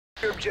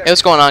Hey,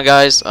 what's going on,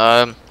 guys?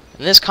 In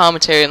this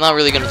commentary, I'm not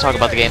really going to talk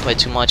about the gameplay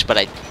too much, but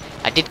I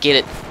did get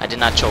it. I did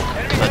not choke,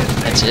 but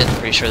that's it.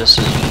 Pretty sure this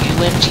is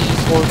UMG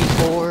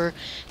 4v4,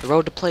 the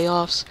road to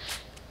playoffs,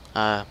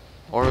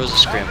 or it was a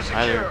scrim,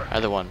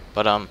 either one.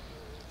 But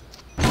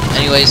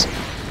anyways,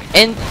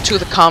 into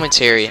the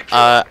commentary.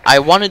 I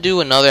want to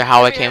do another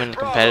how I came into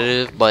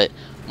competitive, but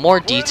more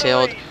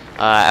detailed.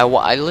 I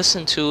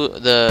listened to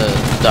the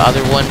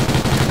other one,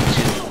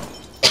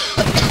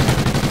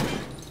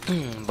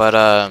 but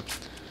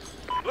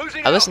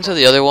I listened to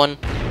the other one,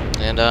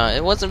 and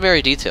it wasn't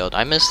very detailed.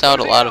 I missed out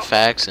a lot of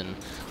facts and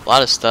a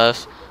lot of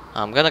stuff.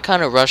 I'm gonna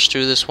kind of rush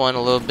through this one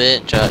a little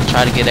bit,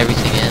 try to get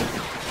everything in.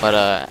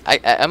 But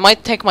I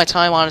might take my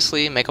time,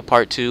 honestly, make a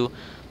part 2.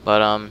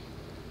 But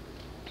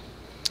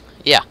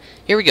yeah,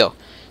 here we go.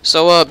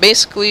 So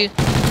basically,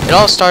 it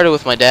all started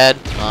with my dad.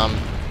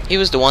 He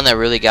was the one that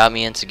really got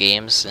me into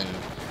games and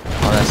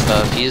all that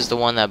stuff. He's the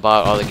one that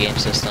bought all the game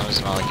systems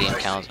and all the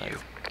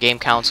game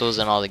consoles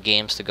and all the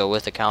games to go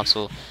with the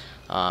console.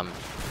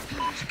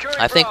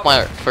 I think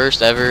my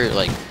first ever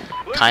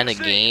kind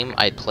of game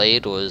I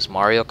played was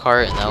Mario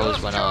Kart, and that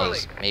was when I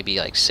was maybe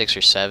like 6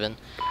 or 7,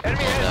 and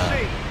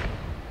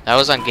that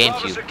was on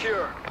GameCube.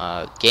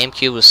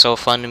 GameCube was so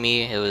fun to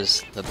me. It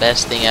was the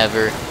best thing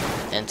ever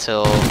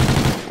until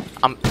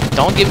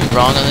don't get me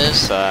wrong on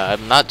this,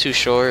 I'm not too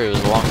sure. It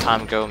was a long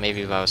time ago,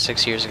 maybe about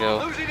 6 years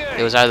ago.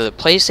 It was either the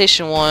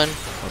PlayStation 1 or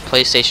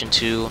PlayStation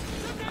 2.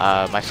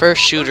 My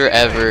first shooter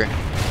ever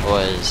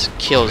was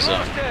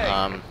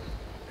Killzone.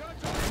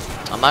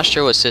 I'm not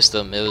sure what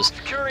system. It was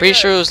pretty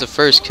sure it was the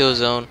first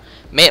Killzone.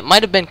 It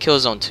might have been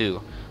Killzone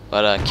 2,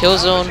 but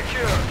Killzone,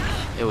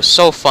 it was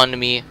so fun to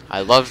me.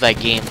 I loved that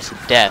game to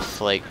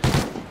death. Like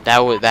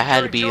that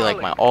had to be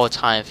like my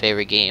all-time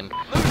favorite game.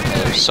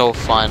 It was so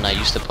fun. I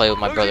used to play with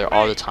my brother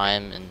all the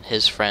time and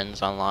his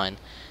friends online.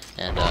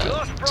 And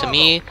to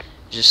me,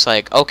 just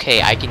like,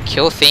 okay, I can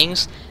kill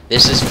things.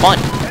 This is fun,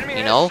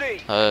 you know.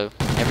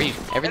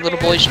 Every little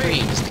boy's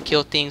dream is to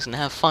kill things and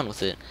have fun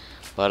with it.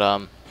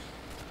 But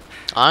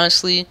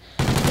honestly,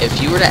 if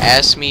you were to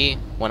ask me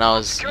when I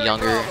was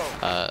younger,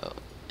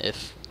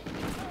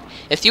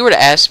 if you were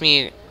to ask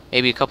me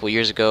maybe a couple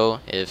years ago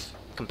if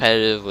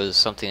competitive was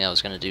something I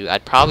was gonna do,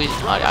 I'd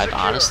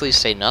honestly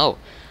say no.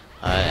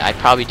 I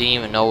probably didn't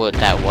even know what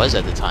that was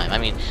at the time. I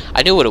mean,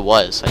 I knew what it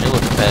was. I knew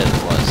what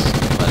competitive was,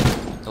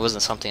 but it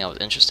wasn't something I was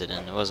interested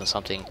in. It wasn't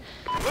something.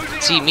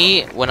 See,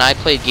 me, when I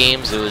played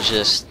games, it was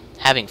just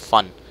having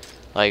fun.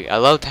 Like, I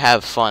love to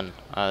have fun.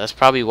 That's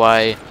probably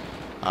why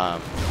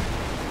I'm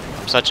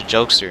such a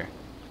jokester,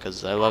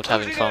 because I loved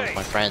having fun with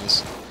my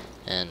friends,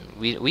 and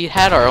we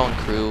had our own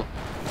crew.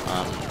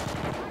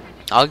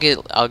 I'll get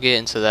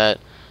into that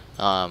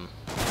on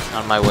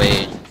my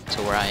way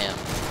to where I am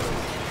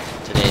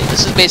today.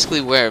 This is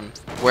basically where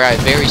I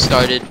very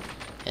started,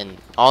 and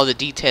all the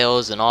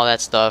details and all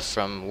that stuff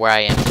from where I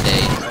am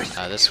today.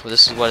 This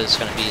is what it's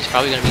gonna be. It's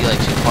probably gonna be like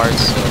 2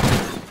 parts,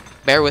 so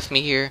bear with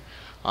me here.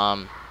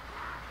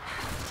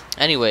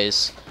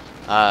 Anyways,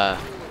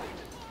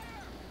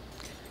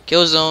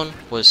 Killzone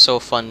was so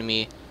fun to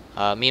me.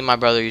 Me and my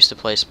brother used to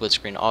play split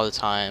screen all the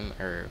time,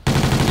 or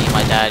me and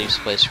my dad used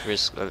to play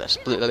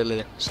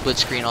split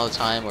screen all the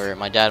time, where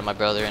my dad and my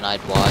brother and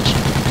I'd watch.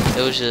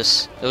 It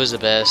was the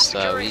best.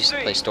 We used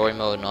to play story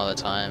mode and all the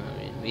time.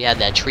 I mean, we had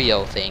that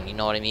trio thing, you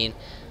know what I mean?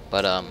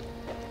 But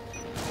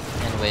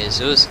anyways,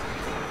 it was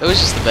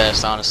just the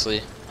best,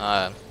 honestly.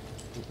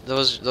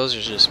 Those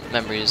are just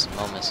memories and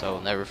moments I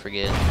will never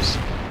forget. It's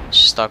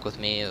just stuck with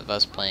me of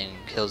us playing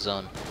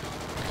Killzone.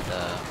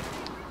 And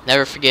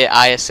never forget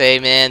ISA,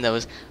 man.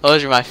 Those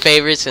were my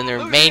favorites, and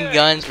their main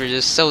guns were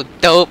just so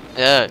dope.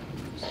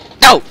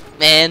 Dope,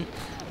 man.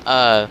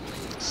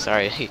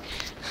 Sorry.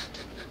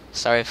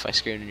 Sorry if I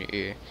screamed in your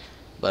ear.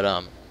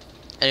 But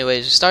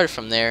anyways, we started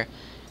from there,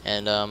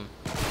 and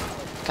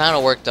kind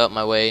of worked up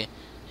my way,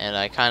 and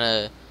I kind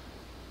of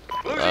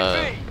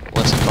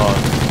what's it called?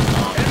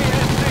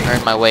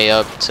 Earned my way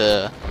up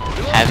to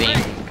having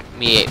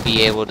me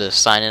be able to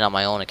sign in on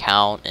my own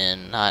account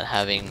and not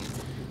having,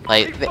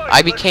 like,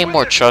 I became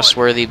more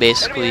trustworthy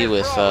basically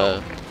with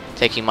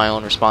taking my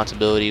own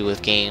responsibility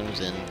with games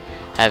and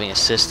having a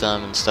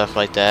system and stuff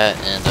like that.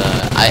 And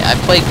I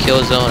played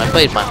Killzone. I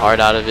played my heart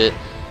out of it,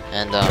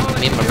 and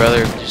me and my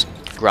brother just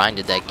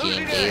grinded that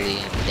game daily,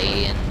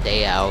 day in,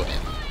 day out.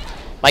 And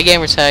my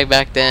gamer tag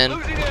back then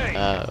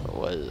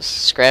was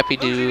Scrappy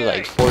Doo,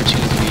 like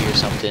 423 or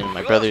something.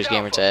 My brother's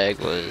gamer tag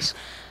was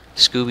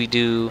Scooby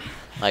Doo,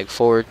 like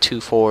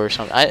 424 or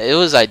something. It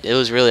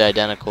was really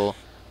identical.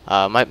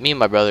 Me and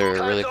my brother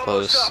are really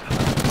close.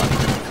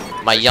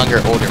 My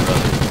older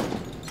brother.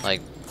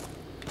 Like,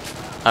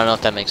 I don't know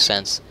if that makes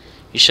sense.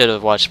 You should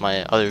have watched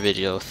my other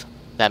video if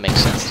that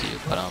makes sense to you.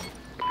 But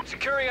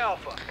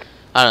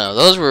I don't know.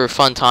 Those were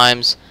fun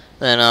times.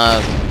 Then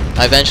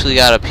I eventually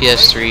got a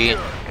PS3,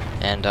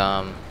 and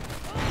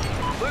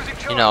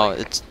you know,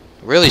 it's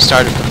really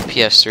started from the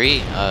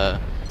PS3.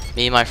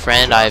 Me and my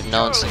friend I've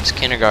known since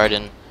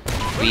kindergarten.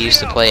 We used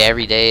to play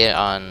every day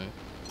on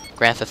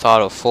Grand Theft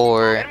Auto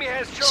 4,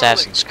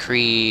 Assassin's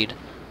Creed,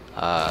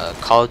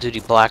 Call of Duty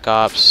Black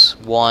Ops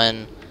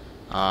 1,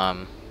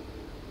 Modern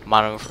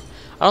Warfare.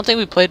 I don't think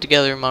we played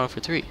together in Modern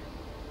Warfare 3.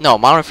 No,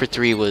 Modern Warfare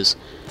 3 was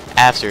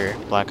after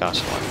Black Ops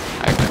 1.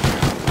 I remember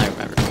now. I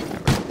remember.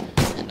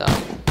 And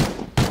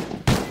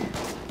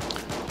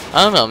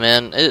I don't know,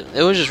 man.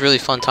 It was just really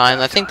fun time.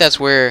 I think that's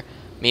where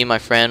me and my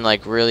friend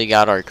like really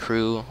got our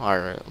crew,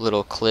 our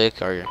little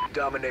clique, our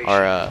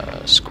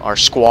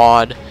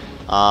squad.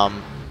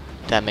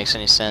 If that makes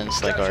any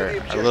sense, like our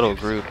little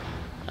group.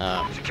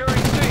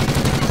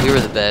 We were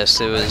the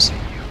best. It was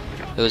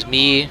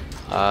me,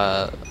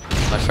 my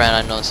friend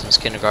I've known since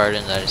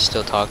kindergarten that I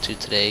still talk to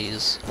today.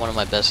 He's one of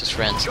my bestest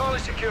friends.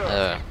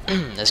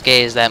 As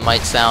gay as that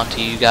might sound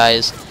to you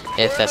guys,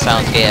 if that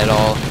sounds gay at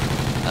all,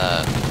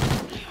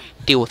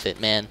 deal with it,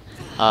 man.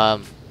 My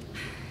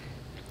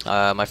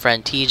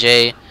friend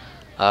TJ,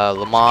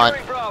 Lamont,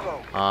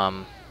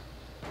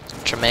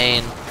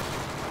 Tremaine,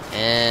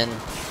 and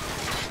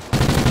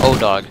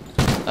O-Dog.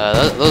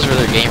 Those were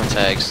their gamer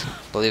tags,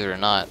 believe it or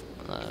not.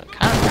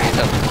 Kind of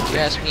random, if you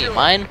ask me.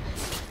 Mine?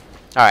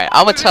 Alright,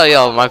 I'm gonna tell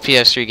y'all my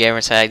PS3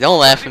 gamer tag. Don't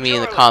laugh at me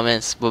in the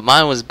comments, but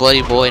mine was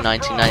Bloody Boy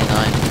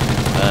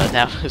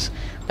 1999.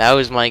 That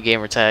was my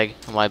gamer tag,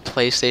 my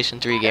PlayStation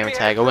 3 gamer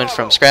tag. I went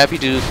from Scrappy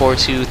Doo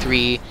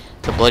 423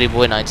 to Bloody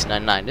Boy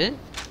 1999.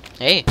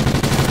 Hey,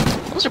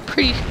 those are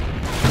pretty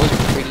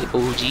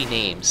OG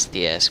names, if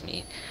you ask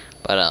me.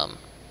 But I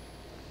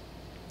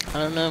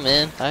don't know,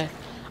 man.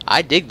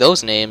 I dig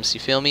those names. You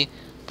feel me?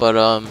 But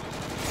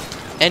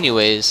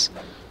anyways,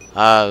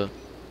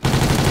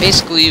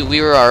 basically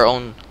we were our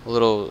own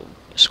little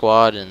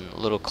squad and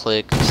little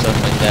clique and stuff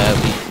like that.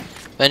 We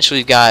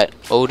eventually got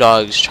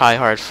O-Dog's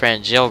tryhard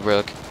friend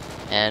Jailbrook,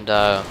 and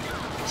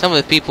some of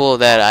the people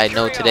that I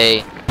know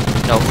today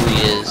know who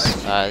he is.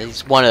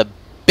 He's one of the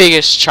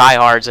biggest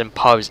tryhards in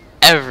pubs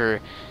ever.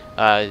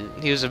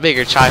 He was a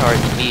bigger tryhard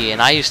than me,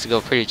 and I used to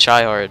go pretty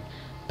tryhard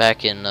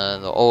back in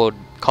the old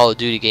Call of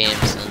Duty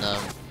games, and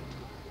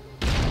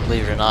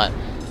believe it or not.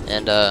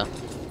 And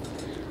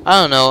I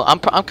don't know, I'm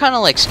kind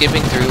of like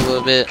skipping through a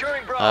little bit,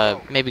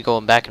 maybe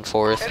going back and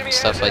forth and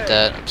stuff like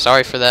that. I'm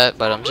sorry for that,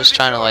 but I'm just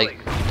trying to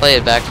like play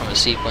it back from a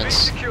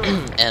sequence.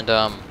 And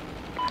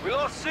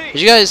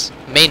as you guys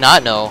may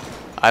not know,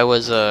 I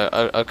was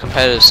a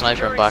competitive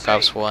sniper in Black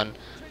Ops 1.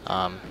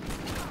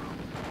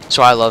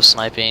 So I love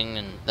sniping,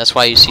 and that's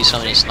why you see so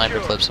many sniper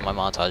clips in my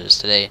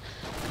montages today,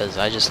 because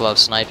I just love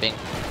sniping.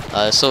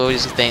 So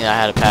always the thing I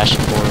had a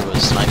passion for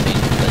was sniping,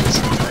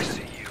 because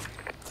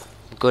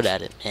I'm good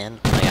at it, man.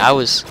 Like I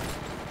was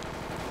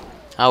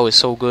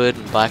so good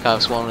in Black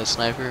Ops 1 with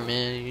sniper,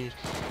 man.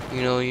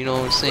 You know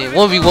what I'm saying?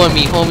 1v1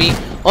 me, homie.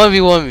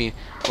 1v1 me.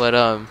 But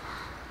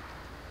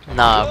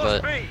nah,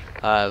 but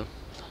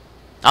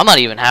I'm not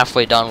even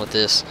halfway done with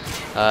this.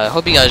 I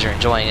hope you guys are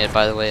enjoying it,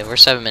 by the way. We're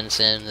 7 minutes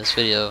in. This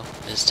video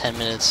is 10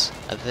 minutes.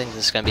 I think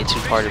this is going to be a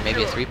 2-parter,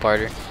 maybe a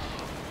 3-parter.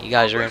 You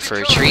guys are in for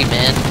a treat,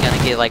 man. You're going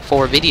to get like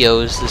 4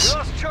 videos this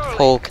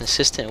whole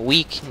consistent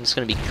week. And it's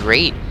going to be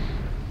great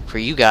for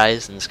you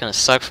guys, and it's going to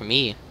suck for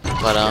me.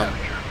 But,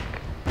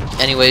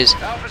 anyways,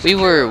 we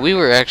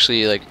were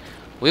actually, like,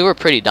 we were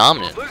pretty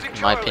dominant,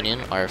 in my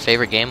opinion. Our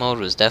favorite game mode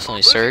was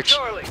definitely Search.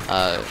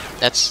 I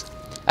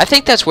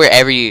think that's where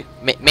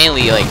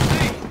mainly, like,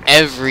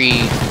 every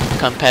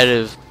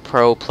competitive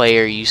pro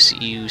player you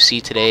see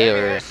today,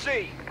 or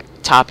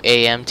top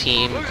AM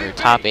team or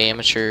top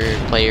amateur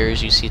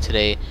players you see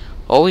today,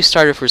 always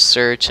started for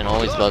Search and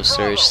always loved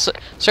Search.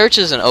 Search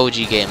is an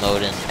OG game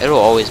mode, and it'll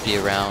always be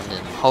around,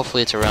 and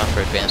hopefully it's around for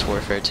Advanced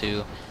Warfare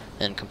 2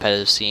 and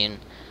competitive scene.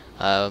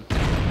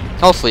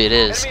 Hopefully it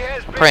is.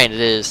 I'm praying it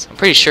is. I'm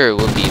pretty sure it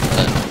will be,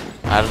 but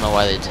I don't know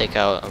why they take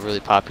out a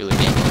really popular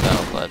game mode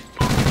out, but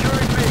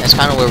that's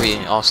kind of where we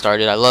all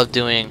started. I love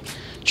doing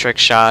trick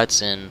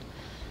shots and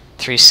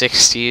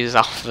 360s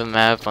off the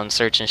map on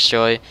Search and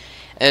Destroy.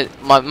 And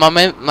my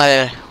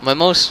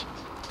most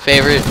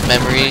favorite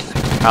memory,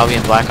 probably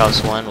in Black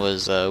Ops 1,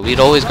 was we'd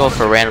always go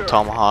for random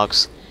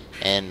tomahawks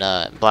in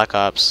Black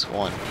Ops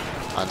 1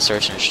 on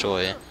Search and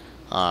Destroy.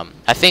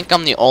 I think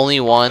I'm the only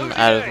one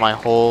out of my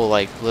whole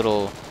like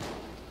little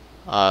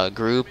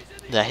group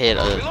that hit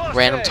a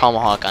random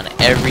tomahawk on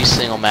every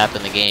single map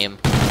in the game,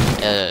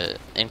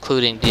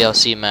 including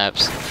DLC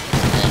maps,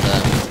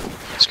 and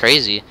it's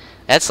crazy.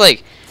 That's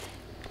like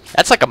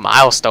a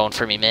milestone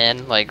for me,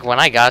 man. Like when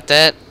I got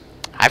that,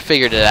 I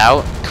figured it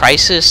out.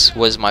 Crisis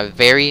was my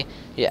very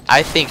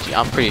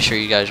I'm pretty sure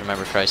you guys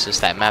remember Crisis,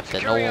 that map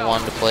that no one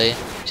wanted to play.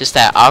 Just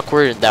that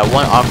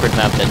one awkward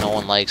map that no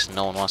one likes and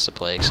no one wants to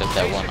play, except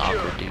that one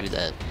awkward dude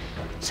that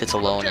sits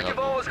alone in a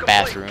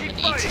bathroom and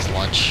eats his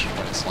lunch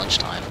when it's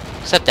lunchtime.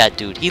 Except that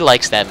dude, he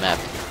likes that map.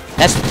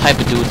 That's the type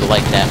of dude to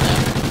like that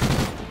map.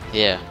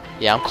 Yeah,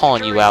 I'm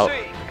calling you out,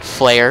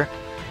 Flare,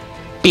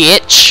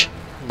 bitch.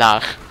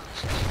 Nah.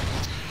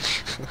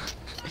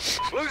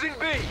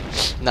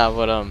 Nah,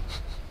 but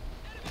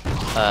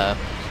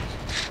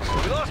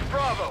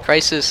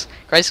Crisis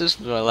was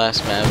my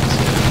last map, so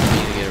I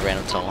need to get a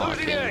random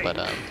tomahawk in, but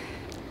I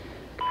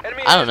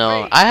don't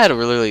know. I had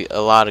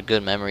a lot of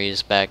good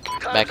memories back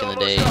in the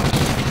day.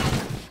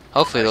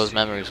 Hopefully those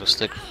memories will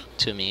stick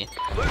to me.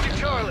 Losing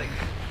Charlie.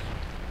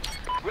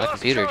 My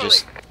computer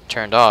just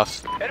turned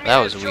off. That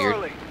was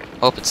weird.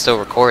 Hope it's still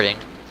recording.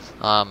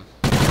 I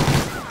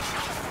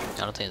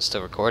don't think it's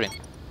still recording.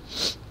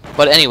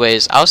 But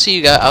anyways, I'll see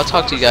you guys. I'll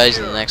talk to you guys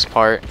in the next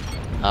part.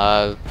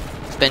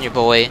 It's been your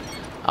boy.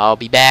 I'll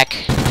be back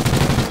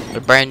with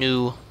a brand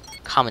new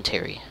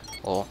commentary.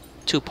 Well,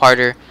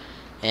 two-parter,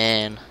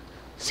 and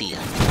see ya.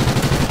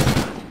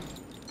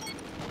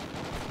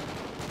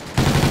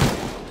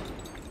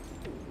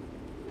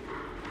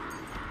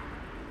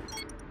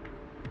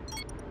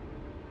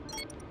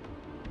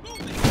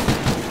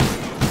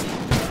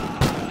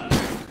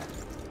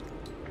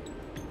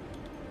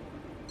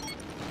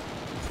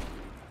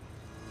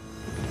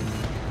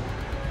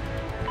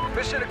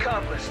 Mission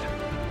accomplished.